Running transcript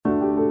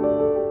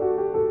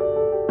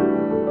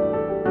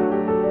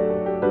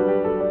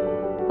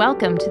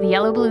Welcome to the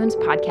Yellow Balloons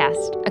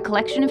Podcast, a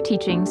collection of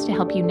teachings to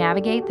help you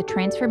navigate the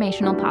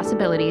transformational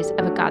possibilities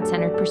of a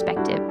God-centered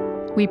perspective.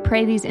 We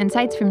pray these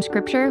insights from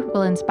Scripture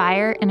will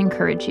inspire and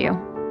encourage you.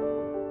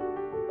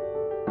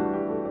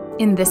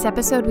 In this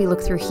episode, we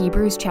look through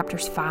Hebrews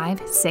chapters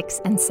 5,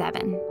 6, and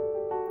 7.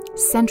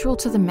 Central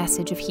to the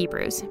message of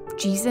Hebrews,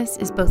 Jesus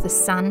is both a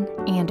son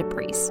and a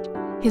priest.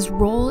 His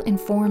role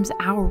informs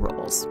our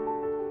roles.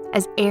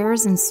 As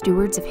heirs and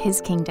stewards of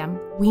His kingdom,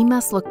 we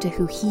must look to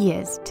who He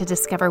is to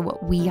discover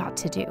what we ought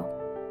to do.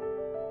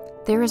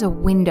 There is a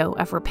window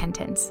of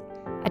repentance,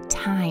 a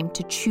time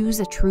to choose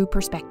a true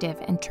perspective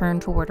and turn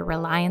toward a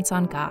reliance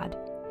on God.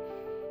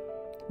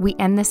 We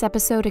end this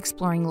episode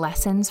exploring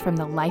lessons from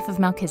the life of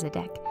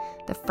Melchizedek,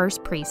 the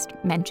first priest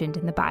mentioned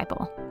in the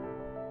Bible.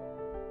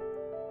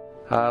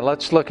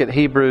 Let's look at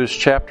Hebrews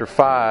chapter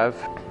 5.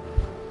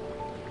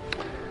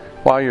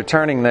 While you're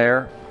turning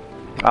there,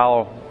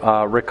 I'll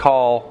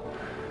recall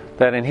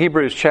that in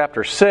Hebrews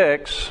chapter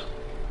 6,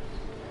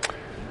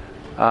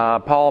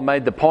 Paul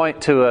made the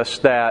point to us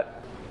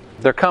that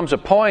there comes a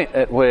point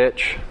at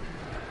which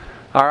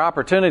our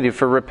opportunity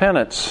for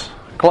repentance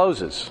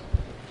closes.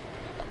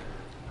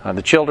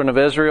 The children of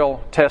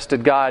Israel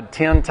tested God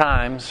 10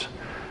 times,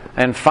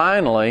 and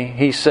finally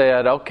He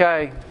said,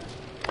 okay,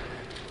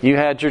 you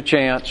had your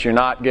chance, you're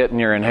not getting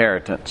your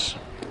inheritance.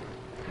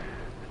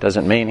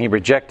 Doesn't mean He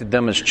rejected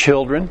them as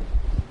children.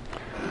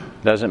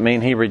 Doesn't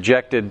mean He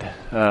rejected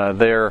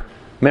their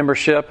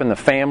membership in the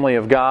family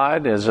of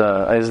God as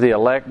the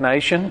elect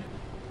nation.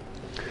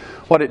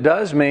 What it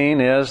does mean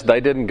is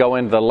they didn't go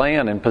into the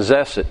land and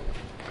possess it.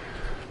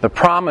 The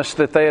promise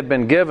that they had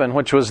been given,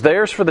 which was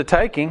theirs for the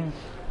taking,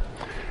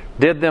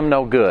 did them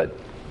no good.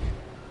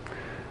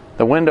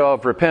 The window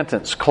of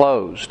repentance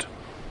closed.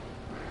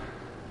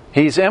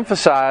 He's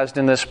emphasized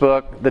in this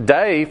book the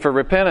day for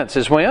repentance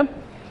is when?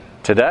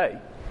 Today.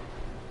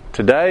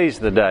 Today's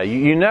the day.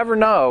 You never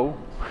know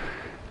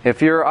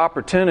if your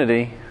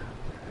opportunity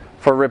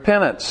for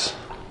repentance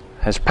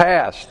has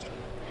passed.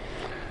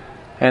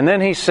 And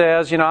then he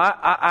says,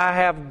 I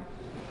have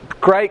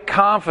great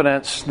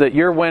confidence that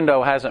your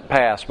window hasn't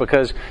passed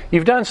because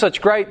you've done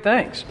such great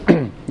things.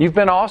 You've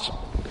been awesome.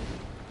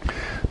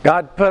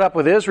 God put up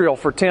with Israel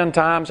for 10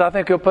 times. I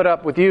think He'll put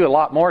up with you a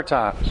lot more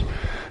times.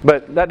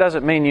 But that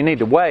doesn't mean you need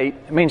to wait.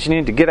 It means you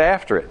need to get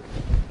after it.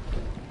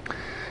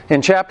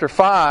 In chapter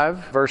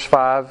 5, verse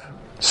 5,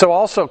 so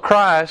also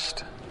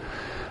Christ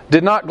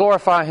did not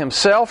glorify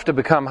Himself to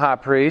become high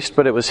priest,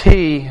 but it was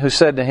He who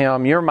said to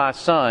Him, you're my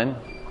son.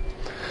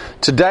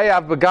 Today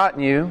I've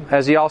begotten you,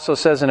 as He also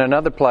says in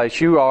another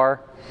place, you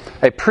are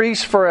a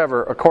priest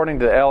forever according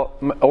to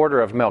the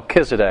order of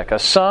Melchizedek, a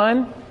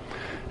son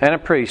and a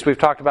priest. We've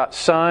talked about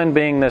son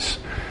being this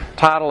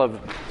title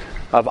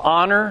of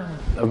honor,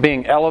 of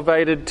being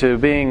elevated to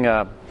being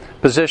a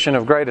position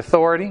of great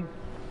authority.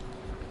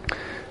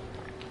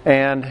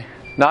 And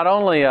not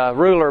only a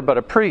ruler, but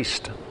a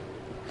priest,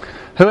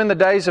 who in the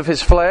days of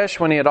His flesh,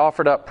 when He had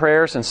offered up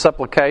prayers and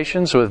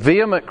supplications with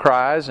vehement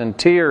cries and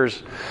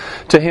tears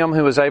to Him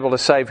who was able to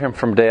save him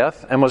from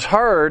death, and was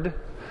heard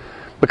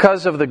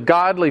because of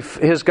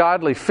His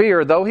godly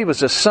fear, though He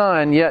was a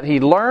son, yet He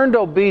learned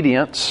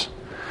obedience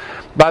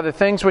by the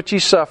things which He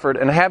suffered,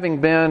 and having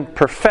been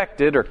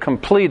perfected or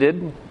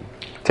completed,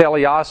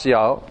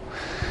 teleasio,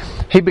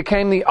 He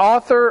became the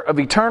author of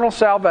eternal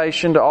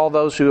salvation to all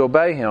those who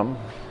obey Him,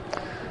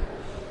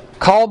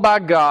 called by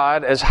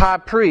God as high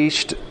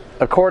priest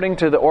according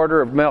to the order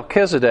of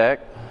Melchizedek,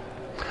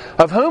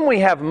 of whom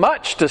we have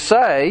much to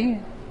say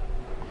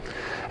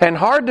and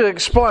hard to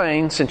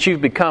explain, since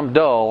you've become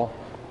dull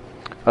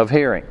of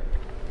hearing.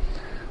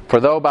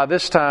 For though by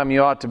this time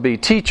you ought to be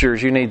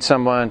teachers, you need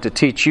someone to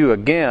teach you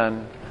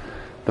again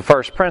the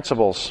first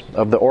principles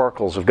of the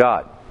oracles of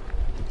God.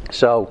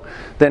 So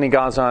then he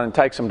goes on and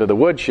takes them to the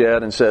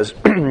woodshed and says,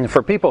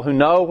 for people who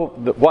know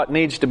what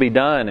needs to be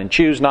done and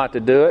choose not to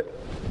do it,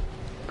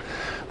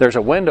 there's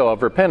a window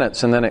of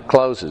repentance, and then it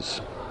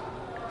closes.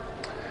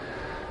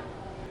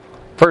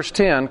 Verse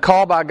 10,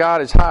 called by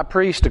God as high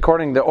priest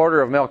according to the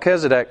order of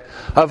Melchizedek,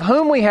 of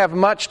whom we have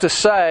much to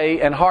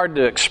say and hard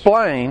to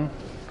explain,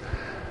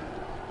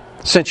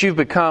 since you've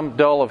become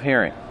dull of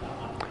hearing.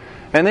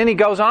 And then he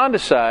goes on to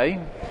say,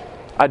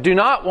 I do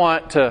not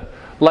want to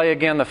lay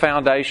again the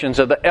foundations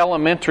of the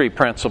elementary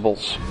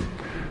principles,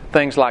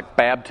 things like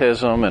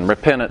baptism and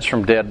repentance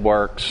from dead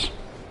works,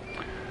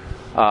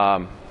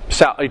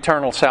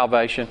 eternal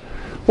salvation.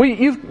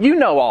 You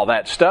know all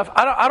that stuff.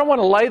 I don't want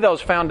to lay those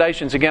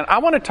foundations again. I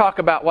want to talk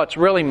about what's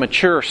really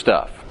mature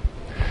stuff.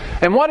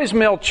 And what is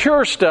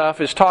mature stuff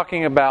is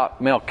talking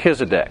about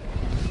Melchizedek.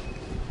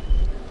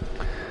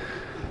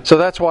 So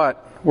that's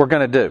what we're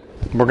going to do.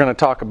 We're going to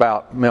talk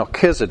about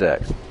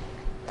Melchizedek.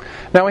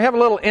 Now we have a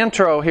little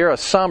intro here, a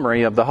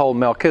summary of the whole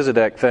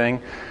Melchizedek thing.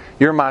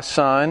 You're my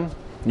son.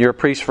 You're a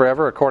priest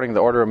forever according to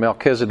the order of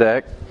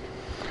Melchizedek.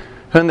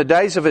 Who in the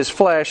days of his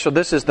flesh, so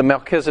this is the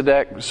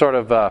Melchizedek sort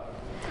of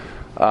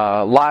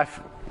life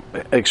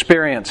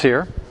experience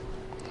here.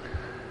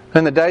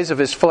 In the days of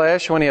his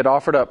flesh, when he had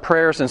offered up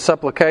prayers and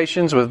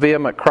supplications with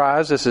vehement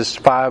cries, this is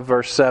 5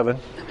 verse 7,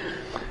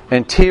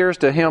 and tears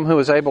to him who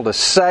was able to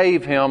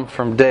save him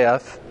from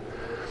death,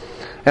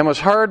 and was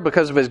heard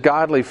because of his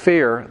godly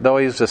fear, though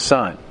he was a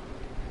son.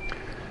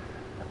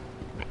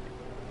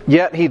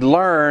 Yet he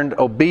learned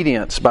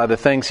obedience by the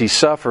things he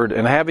suffered,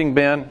 and having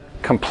been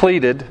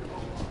completed,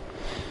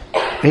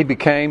 he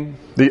became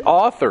the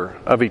author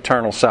of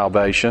eternal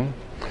salvation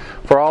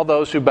for all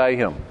those who obey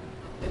him.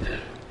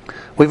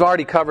 We've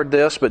already covered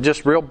this, but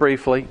just real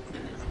briefly.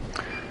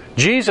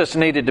 Jesus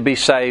needed to be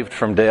saved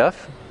from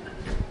death.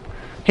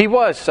 He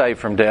was saved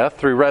from death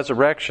through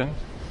resurrection.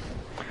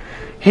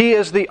 He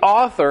is the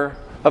author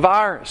of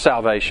our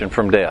salvation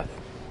from death.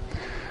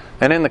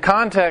 And in the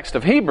context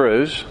of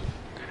Hebrews,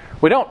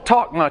 we don't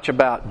talk much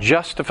about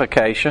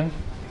justification,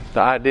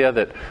 the idea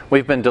that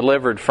we've been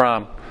delivered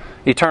from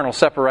eternal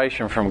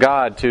separation from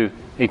God to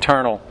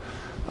eternal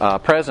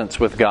presence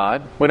with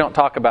God. We don't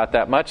talk about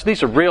that much.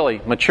 These are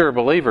really mature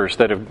believers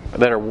that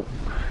are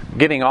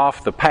getting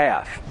off the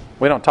path.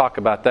 We don't talk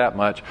about that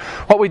much.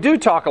 What we do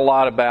talk a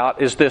lot about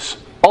is this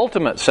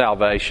ultimate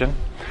salvation,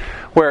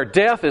 where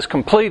death is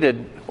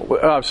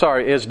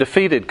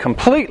defeated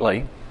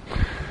completely,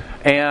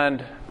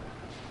 and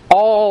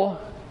all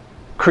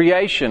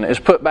creation is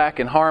put back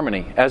in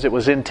harmony as it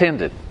was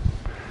intended.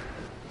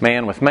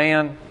 Man with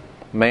man,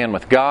 man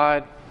with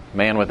God,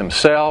 man with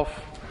himself,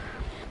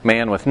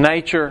 man with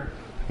nature,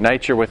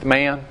 nature with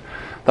man.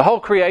 The whole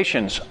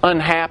creation's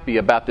unhappy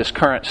about this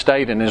current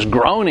state and is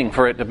groaning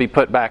for it to be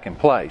put back in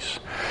place.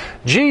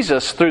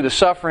 Jesus, through the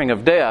suffering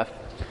of death,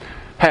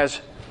 has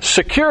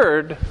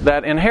secured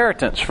that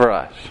inheritance for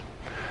us.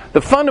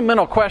 The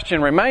fundamental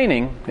question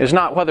remaining is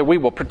not whether we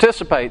will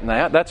participate in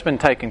that. That's been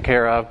taken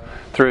care of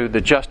through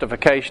the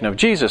justification of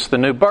Jesus, the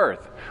new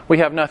birth. We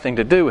have nothing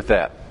to do with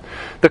that.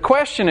 The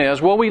question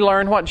is, will we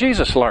learn what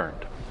Jesus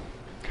learned?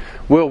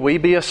 Will we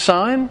be a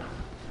son?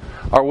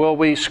 Or will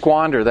we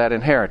squander that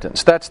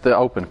inheritance? That's the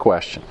open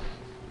question.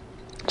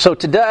 So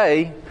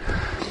today,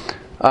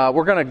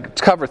 we're going to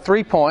cover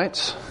 3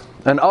 points.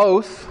 An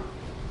oath,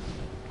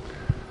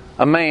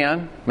 a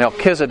man,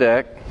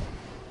 Melchizedek,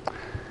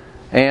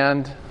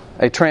 and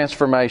a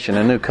transformation,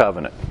 a new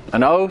covenant.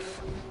 An oath,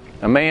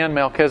 a man,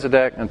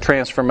 Melchizedek, and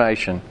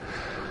transformation,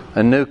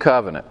 a new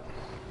covenant.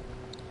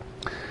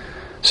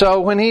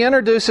 So when he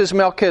introduces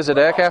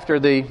Melchizedek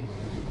after the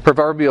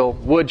proverbial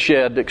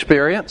woodshed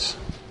experience,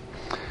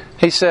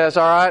 he says,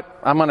 all right,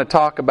 I'm going to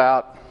talk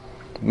about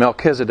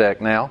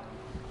Melchizedek now.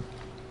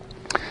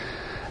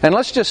 And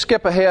let's just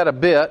skip ahead a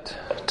bit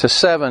to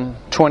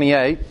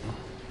 7:28.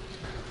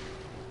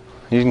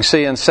 You can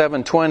see in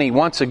 7:20,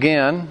 once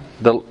again,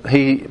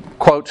 he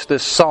quotes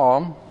this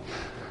psalm.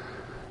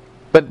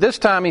 But this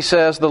time he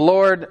says, the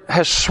Lord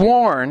has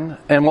sworn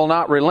and will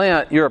not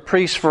relent. You're a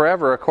priest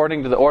forever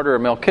according to the order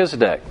of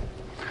Melchizedek.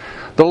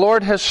 The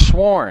Lord has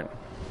sworn.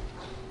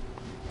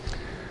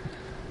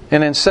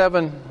 And in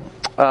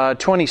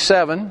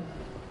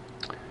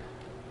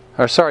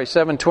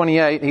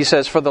 7:28, he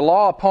says, for the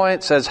law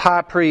appoints as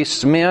high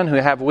priests men who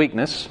have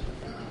weakness,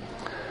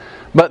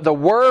 but the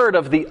word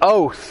of the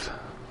oath,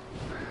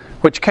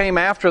 which came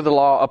after the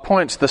law,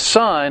 appoints the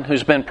Son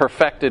who's been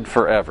perfected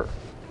forever.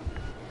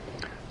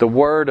 The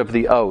word of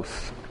the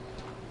oath.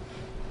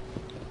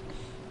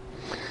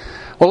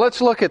 Well,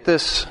 let's look at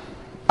this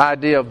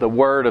idea of the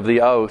word of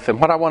the oath. And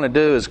what I want to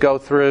do is go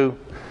through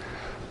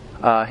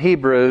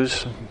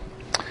Hebrews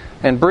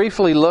and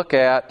briefly look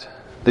at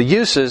the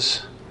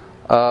uses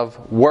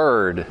of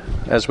word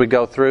as we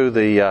go through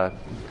the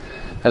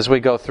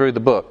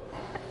book.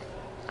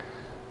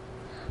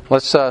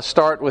 Let's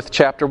start with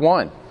chapter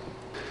 1.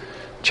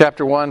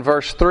 Chapter 1,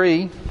 verse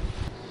 3.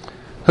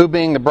 Who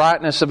being the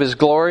brightness of His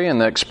glory and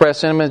the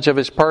express image of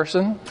His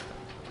person,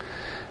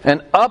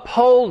 and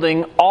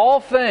upholding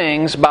all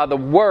things by the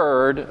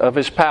word of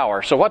His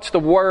power. So what's the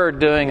word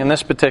doing in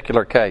this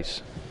particular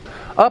case?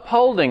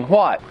 Upholding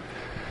what?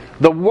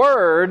 The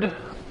word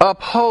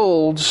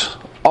upholds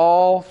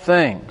all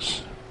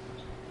things.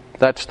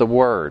 That's the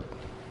word.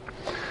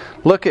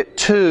 Look at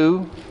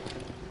 2,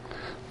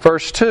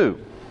 verse 2.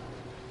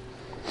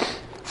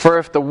 For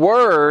if the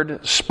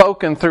word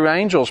spoken through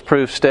angels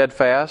proved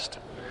steadfast,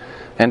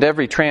 and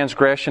every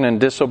transgression and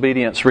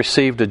disobedience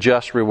received a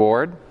just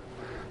reward,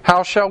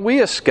 how shall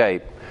we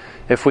escape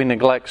if we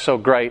neglect so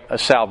great a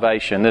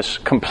salvation, this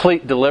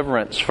complete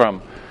deliverance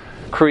from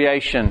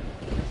creation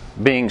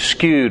being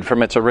skewed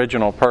from its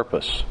original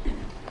purpose?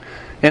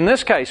 In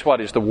this case,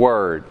 what is the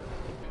word?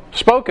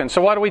 Spoken.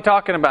 So what are we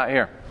talking about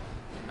here?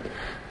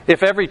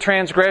 If every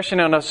transgression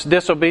and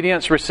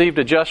disobedience received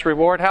a just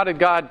reward, how did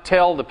God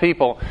tell the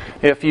people,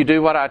 if you do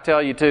what I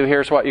tell you to,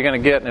 here's what you're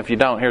going to get, and if you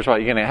don't, here's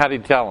what you're going to get? How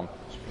did He tell them?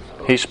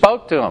 He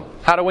spoke to them.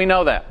 How do we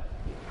know that?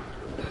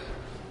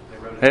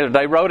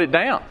 They wrote it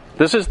down.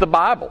 This is the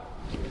Bible.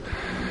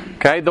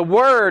 Okay, the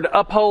Word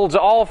upholds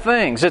all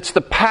things. It's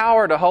the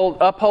power to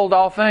uphold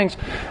all things.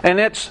 And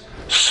it's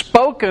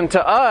spoken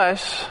to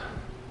us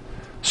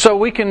so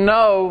we can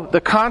know the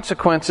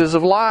consequences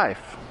of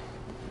life.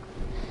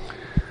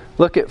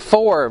 Look at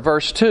 4,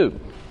 verse 2.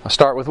 I'll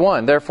start with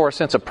 1. Therefore,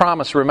 since a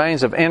promise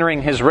remains of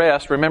entering His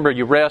rest, remember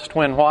you rest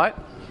when what?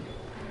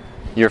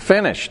 You're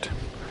finished.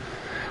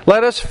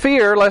 Let us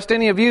fear lest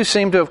any of you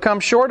seem to have come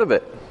short of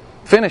it.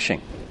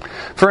 Finishing.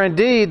 For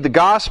indeed the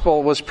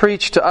gospel was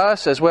preached to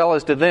us as well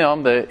as to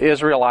them, the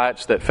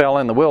Israelites that fell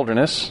in the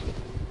wilderness.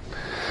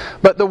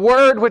 But the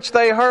word which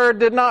they heard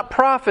did not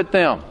profit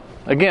them.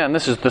 Again,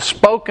 this is the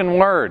spoken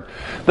word.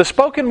 The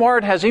spoken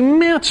word has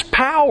immense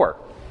power.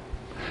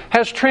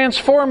 Has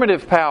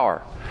transformative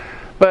power.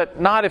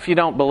 But not if you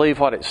don't believe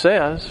what it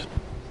says.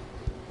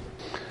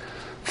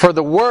 For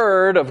the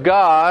Word of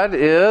God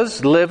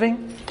is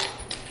living,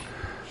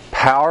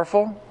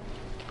 powerful,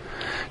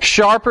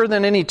 sharper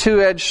than any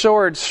two-edged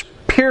sword,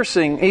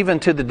 piercing even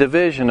to the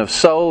division of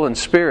soul and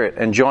spirit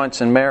and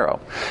joints and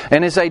marrow,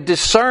 and is a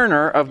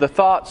discerner of the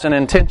thoughts and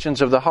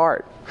intentions of the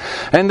heart.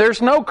 And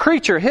there's no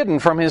creature hidden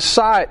from His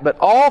sight, but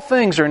all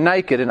things are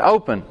naked and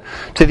open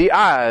to the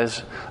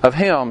eyes of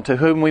Him to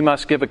whom we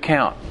must give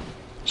account.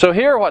 So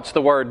here, what's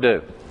the Word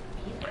do?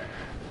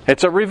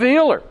 It's a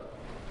revealer.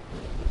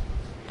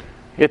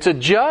 It's a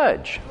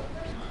judge.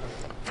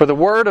 For the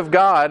Word of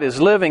God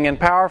is living and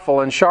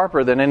powerful and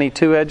sharper than any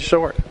two-edged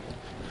sword.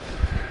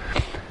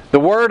 The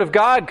Word of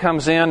God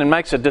comes in and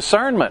makes a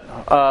discernment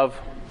of,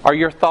 are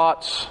your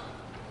thoughts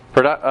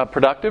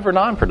productive or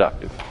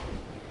non-productive?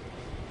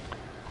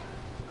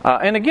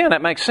 And again,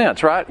 that makes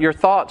sense, right? Your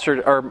thoughts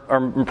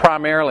are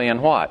primarily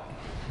in what?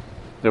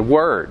 The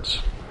words.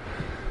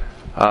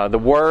 The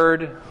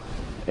Word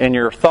in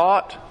your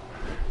thought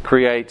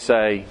creates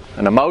an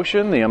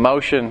emotion. The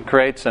emotion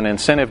creates an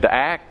incentive to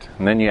act,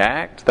 and then you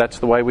act. That's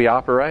the way we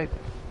operate.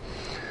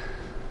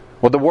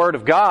 Well, the Word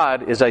of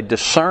God is a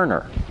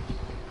discerner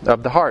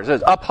of the heart.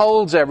 It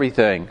upholds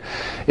everything.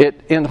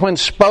 When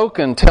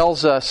spoken,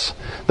 tells us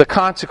the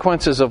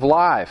consequences of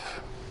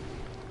life.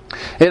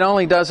 It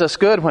only does us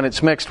good when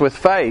it's mixed with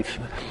faith,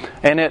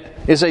 and it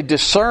is a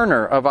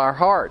discerner of our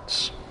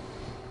hearts.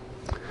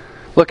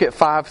 Look at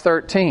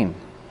 5:13.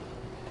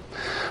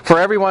 For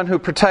everyone who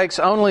partakes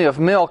only of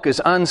milk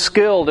is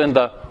unskilled in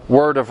the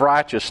word of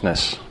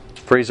righteousness,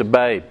 for he's a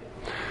babe.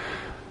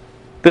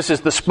 This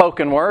is the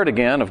spoken word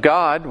again of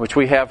God, which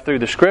we have through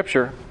the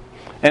Scripture.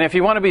 And if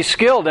you want to be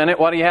skilled in it,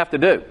 what do you have to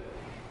do?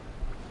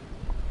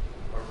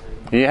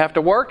 You have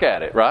to work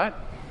at it, right?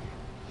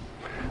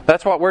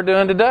 That's what we're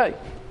doing today.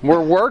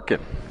 We're working.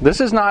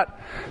 This is not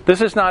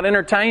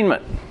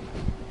entertainment.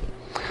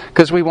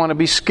 Because we want to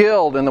be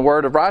skilled in the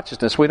word of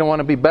righteousness. We don't want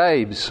to be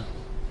babes.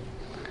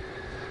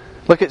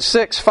 Look at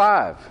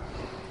 6:5.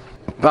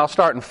 I'll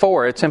start in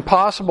 4. It's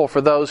impossible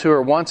for those who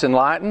are once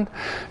enlightened,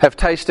 have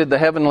tasted the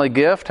heavenly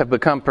gift, have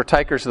become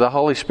partakers of the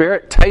Holy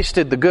Spirit,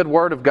 tasted the good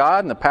word of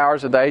God and the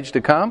powers of the age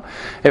to come,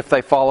 if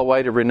they fall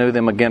away, to renew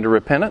them again to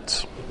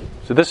repentance.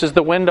 So this is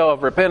the window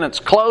of repentance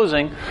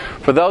closing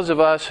for those of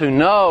us who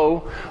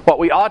know what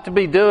we ought to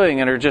be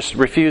doing and are just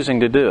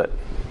refusing to do it.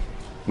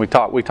 We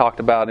talked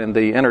about in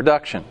the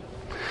introduction.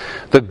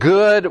 The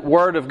good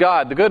Word of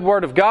God. The good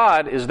Word of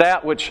God is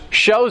that which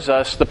shows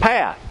us the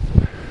path.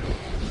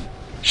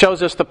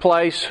 Shows us the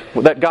place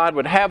that God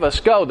would have us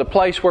go. The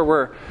place where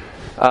we're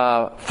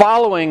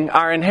following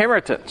our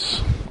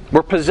inheritance.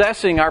 We're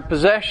possessing our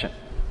possession.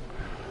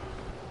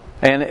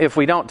 And if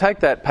we don't take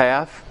that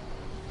path,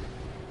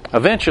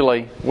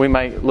 eventually we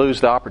may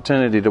lose the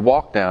opportunity to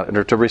walk down it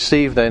or to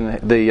receive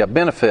the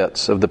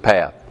benefits of the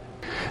path.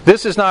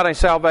 This is not a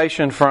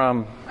salvation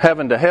from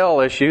heaven to hell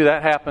issue.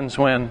 That happens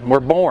when we're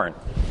born.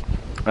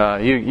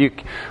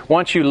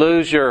 Once you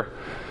lose your,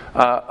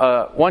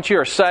 once you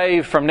are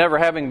saved from never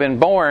having been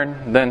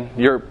born, then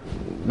you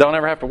don't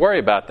ever have to worry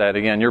about that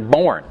again. You're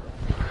born.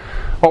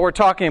 What we're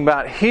talking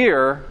about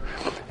here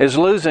is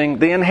losing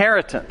the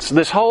inheritance.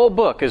 This whole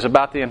book is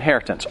about the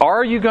inheritance.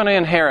 Are you going to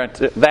inherit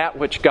that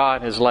which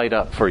God has laid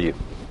up for you?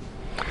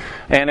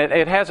 And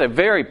it has a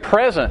very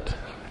present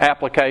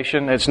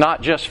application. It's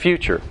not just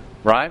future,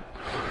 right?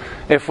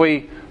 If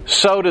we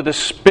sow to the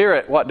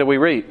Spirit, what do we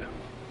reap?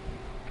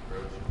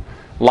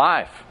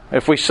 Life.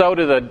 If we sow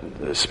to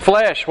the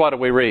flesh, what do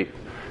we reap?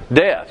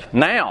 Death.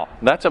 Now.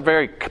 That's a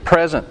very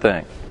present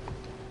thing.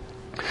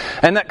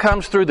 And that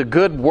comes through the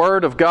good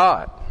Word of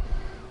God.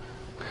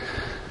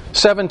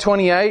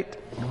 7:28,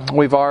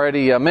 we've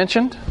already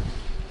mentioned.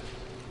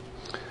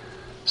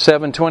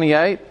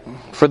 7:28,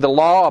 for the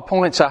law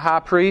appoints a high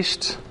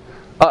priest,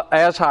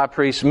 as high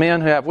priests,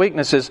 men who have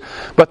weaknesses,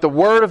 but the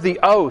word of the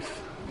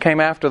oath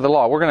came after the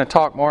law. We're going to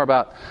talk more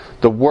about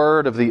the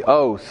word of the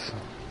oath.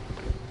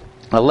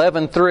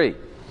 11:3,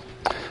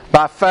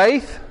 by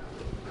faith,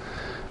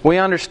 we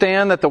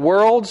understand that the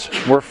worlds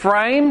were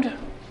framed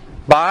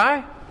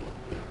by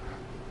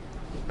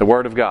the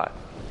Word of God.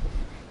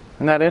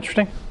 Isn't that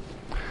interesting?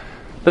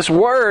 This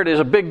Word is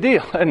a big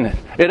deal, isn't it?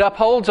 It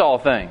upholds all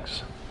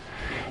things.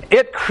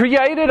 It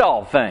created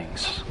all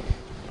things.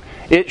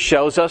 It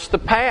shows us the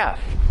path.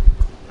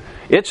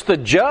 It's the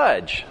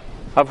judge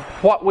of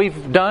what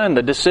we've done,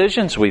 the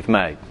decisions we've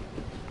made.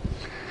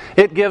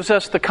 It gives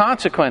us the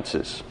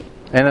consequences,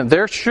 and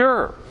they're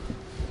sure.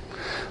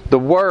 The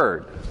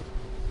Word.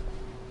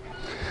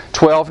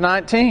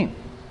 12:19.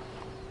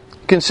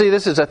 can see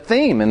this is a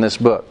theme in this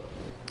book.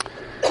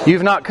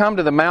 You've not come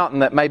to the mountain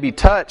that may be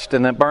touched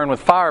and that burn with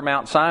fire,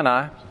 Mount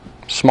Sinai.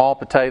 Small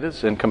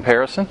potatoes in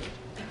comparison.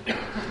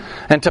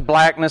 And to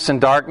blackness and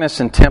darkness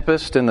and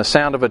tempest and the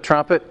sound of a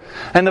trumpet.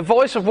 And the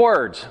voice of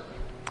words.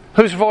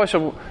 Whose voice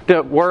of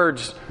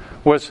words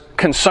was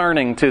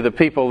concerning to the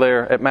people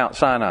there at Mount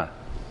Sinai?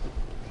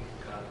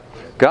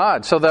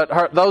 God. So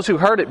that those who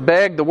heard it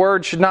begged the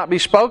word should not be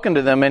spoken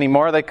to them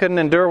anymore. They couldn't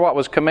endure what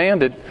was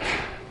commanded.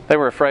 They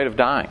were afraid of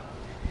dying.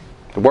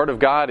 The Word of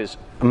God is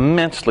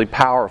immensely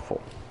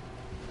powerful.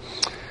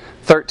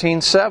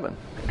 13:7.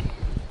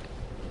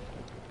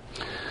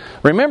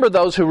 Remember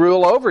those who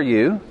rule over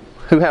you,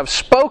 who have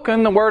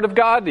spoken the Word of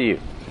God to you.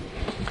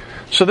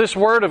 So this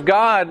Word of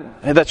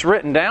God that's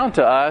written down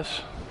to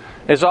us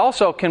is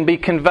also can be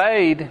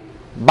conveyed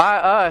by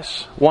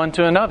us one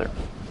to another.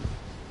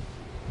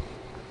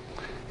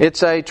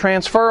 It's a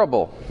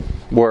transferable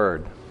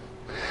word.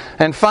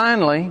 And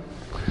finally,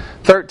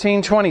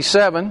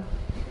 13:27,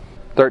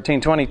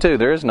 13:22,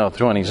 there is no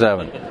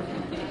 27.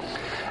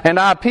 And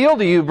I appeal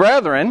to you,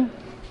 brethren,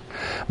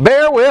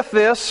 bear with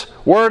this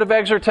word of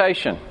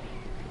exhortation.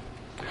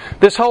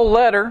 This whole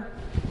letter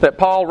that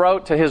Paul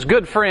wrote to his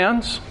good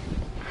friends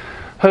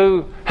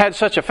who had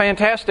such a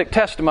fantastic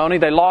testimony,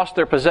 they lost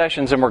their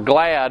possessions and were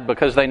glad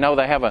because they know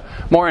they have a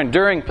more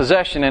enduring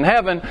possession in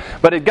heaven,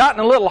 but had gotten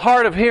a little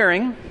hard of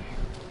hearing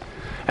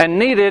and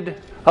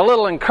needed a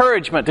little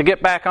encouragement to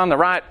get back on the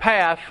right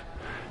path,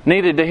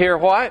 needed to hear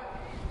what?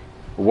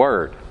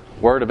 Word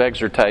of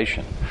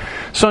exhortation.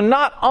 So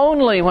not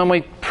only when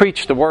we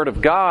preach the Word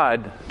of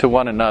God to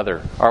one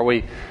another are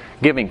we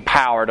giving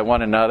power to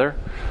one another,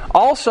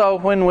 also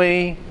when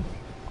we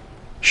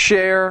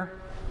share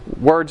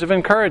words of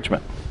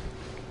encouragement.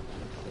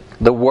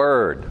 The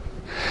Word.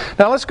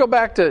 Now let's go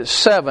back to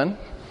 7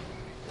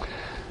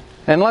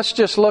 and let's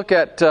just look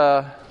at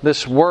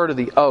this word of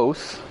the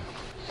oath,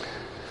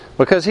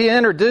 because he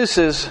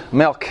introduces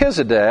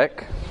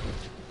Melchizedek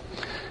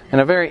in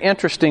a very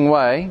interesting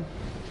way.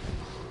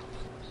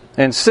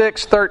 In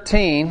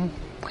 6:13,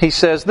 he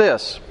says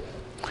this.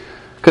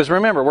 Because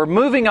remember, we're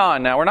moving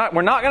on now. We're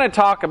not going to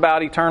talk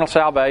about eternal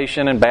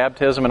salvation and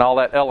baptism and all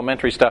that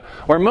elementary stuff.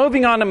 We're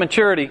moving on to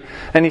maturity.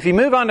 And if you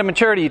move on to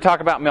maturity, you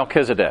talk about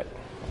Melchizedek.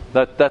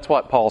 That's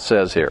what Paul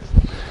says here.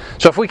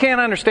 So if we can't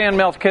understand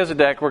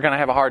Melchizedek, we're going to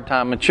have a hard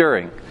time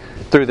maturing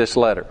through this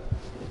letter.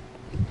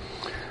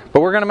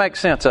 But we're going to make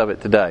sense of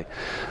it today.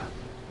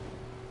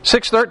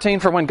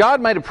 6:13, for when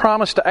God made a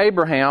promise to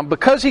Abraham,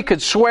 because he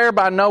could swear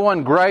by no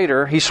one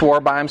greater, he swore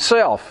by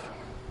himself,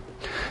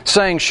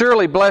 saying,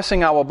 surely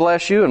blessing I will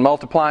bless you, and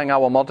multiplying I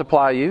will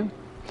multiply you.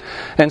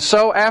 And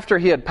so after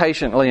he had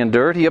patiently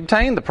endured, he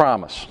obtained the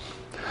promise.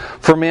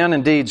 For men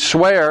indeed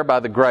swear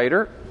by the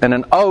greater, and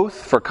an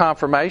oath for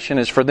confirmation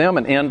is for them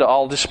an end to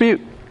all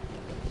dispute.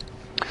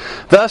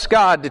 Thus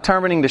God,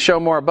 determining to show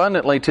more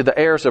abundantly to the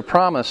heirs of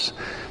promise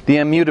the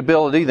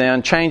immutability, the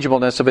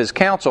unchangeableness of His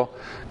counsel,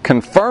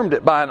 confirmed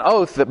it by an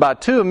oath, that by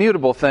two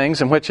immutable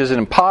things in which it is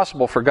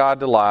impossible for God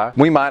to lie,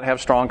 we might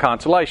have strong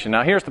consolation.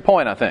 Now here's the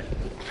point, I think.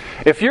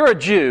 If you're a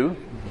Jew,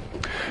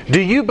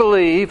 do you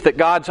believe that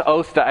God's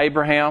oath to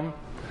Abraham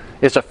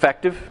is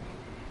effective?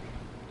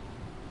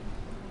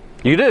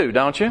 You do,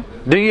 don't you?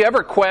 Do you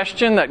ever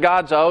question that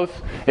God's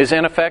oath is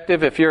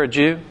ineffective if you're a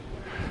Jew?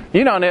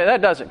 You know,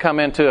 that doesn't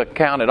come into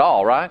account at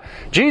all, right?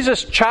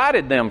 Jesus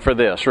chided them for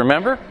this,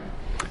 remember?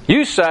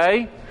 You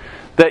say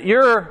that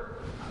you're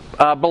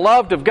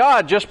beloved of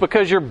God just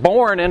because you're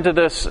born into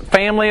this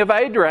family of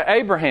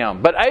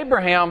Abraham. But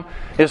Abraham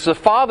is the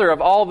father of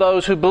all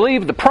those who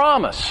believe the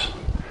promise.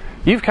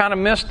 You've kind of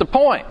missed the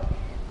point.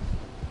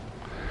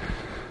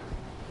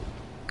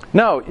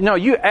 No,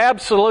 you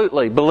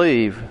absolutely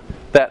believe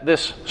that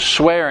this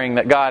swearing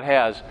that God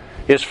has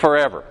is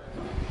forever.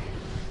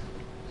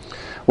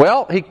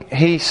 Well,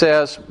 he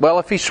says, well,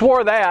 if he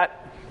swore that,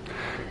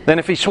 then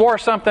if he swore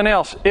something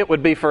else, it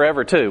would be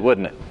forever too,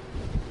 wouldn't it?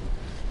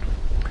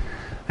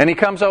 And he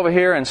comes over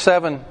here in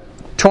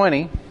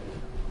 7:20,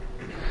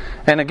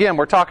 and again,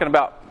 we're talking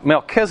about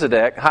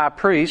Melchizedek, high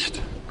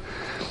priest.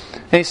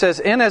 And he says,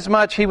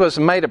 inasmuch he was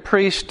made a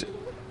priest,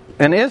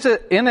 and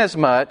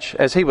inasmuch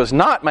as he was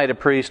not made a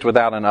priest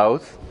without an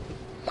oath,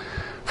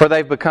 for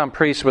they've become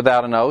priests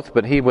without an oath,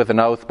 but he with an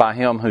oath by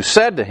him who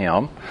said to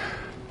him,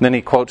 then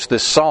he quotes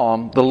this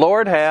psalm, the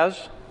Lord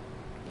has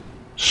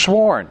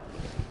sworn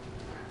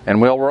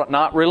and will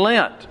not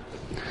relent.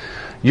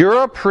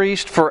 You're a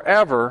priest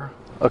forever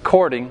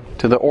according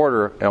to the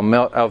order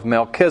of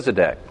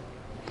Melchizedek.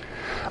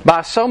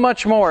 By so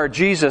much more,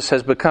 Jesus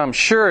has become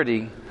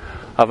surety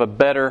of a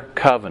better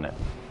covenant.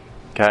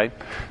 Okay?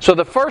 So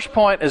the first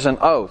point is an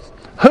oath.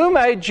 Who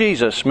made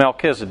Jesus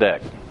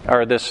Melchizedek?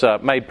 Or this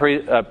made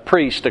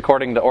priest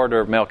according to the order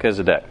of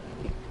Melchizedek?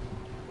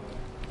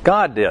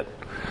 God did.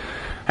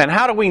 And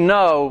how do we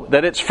know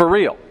that it's for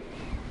real?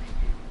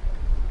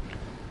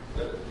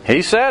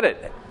 He said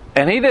it.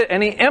 And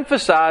he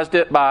emphasized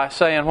it by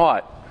saying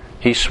what?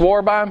 He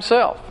swore by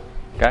himself.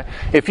 Okay?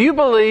 If you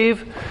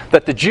believe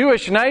that the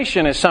Jewish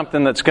nation is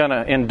something that's going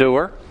to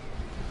endure,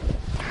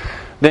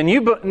 then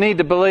you need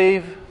to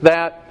believe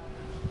that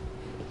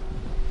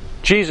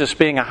Jesus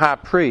being a high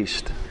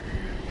priest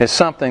is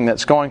something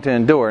that's going to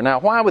endure. Now,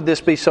 why would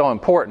this be so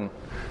important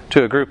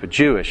to a group of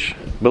Jewish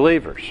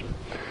believers?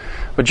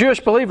 But Jewish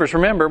believers,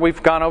 remember,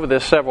 we've gone over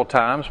this several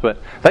times, but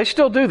they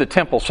still do the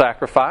temple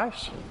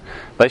sacrifice.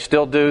 They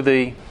still do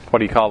the, what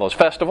do you call those,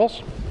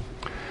 festivals?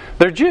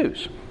 They're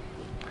Jews.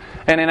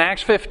 And in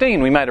Acts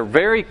 15, we made a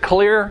very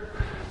clear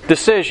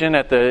decision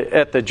at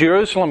the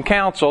Jerusalem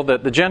Council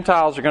that the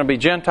Gentiles are going to be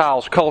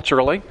Gentiles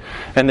culturally,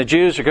 and the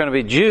Jews are going to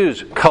be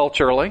Jews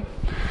culturally,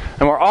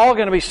 and we're all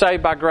going to be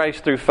saved by grace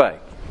through faith.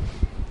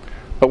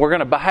 But we're going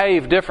to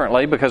behave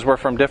differently because we're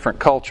from different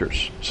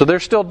cultures. So they're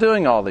still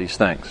doing all these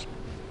things.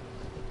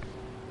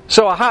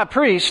 So a high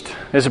priest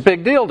is a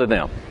big deal to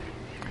them.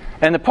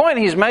 And the point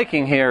he's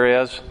making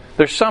here is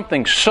there's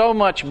something so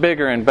much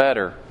bigger and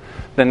better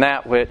than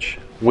that which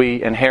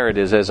we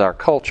inherited as our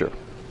culture.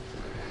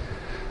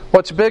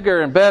 What's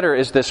bigger and better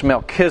is this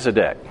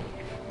Melchizedek.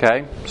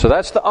 Okay? So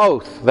that's the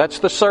oath. That's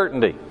the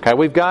certainty. Okay?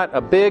 We've got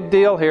a big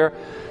deal here.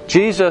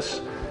 Jesus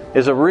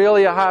is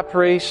really a high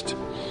priest,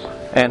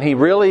 and he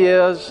really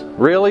is,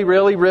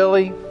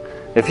 really.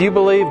 If you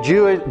believe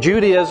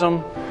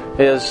Judaism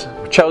is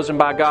chosen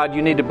by God,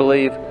 you need to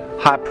believe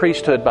high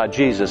priesthood by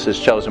Jesus is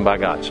chosen by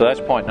God. So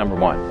that's point number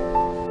one.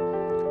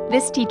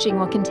 This teaching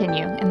will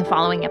continue in the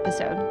following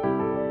episode.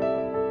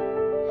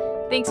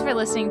 Thanks for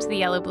listening to the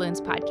Yellow Balloons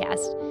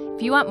podcast.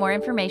 If you want more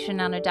information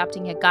on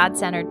adopting a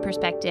God-centered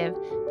perspective,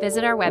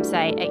 visit our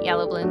website at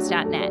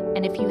yellowballoons.net.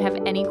 And if you have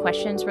any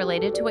questions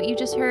related to what you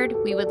just heard,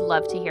 we would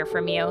love to hear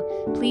from you.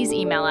 Please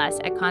email us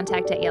at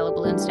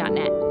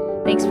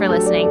contact@yellowballoons.net. Thanks for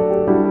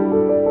listening.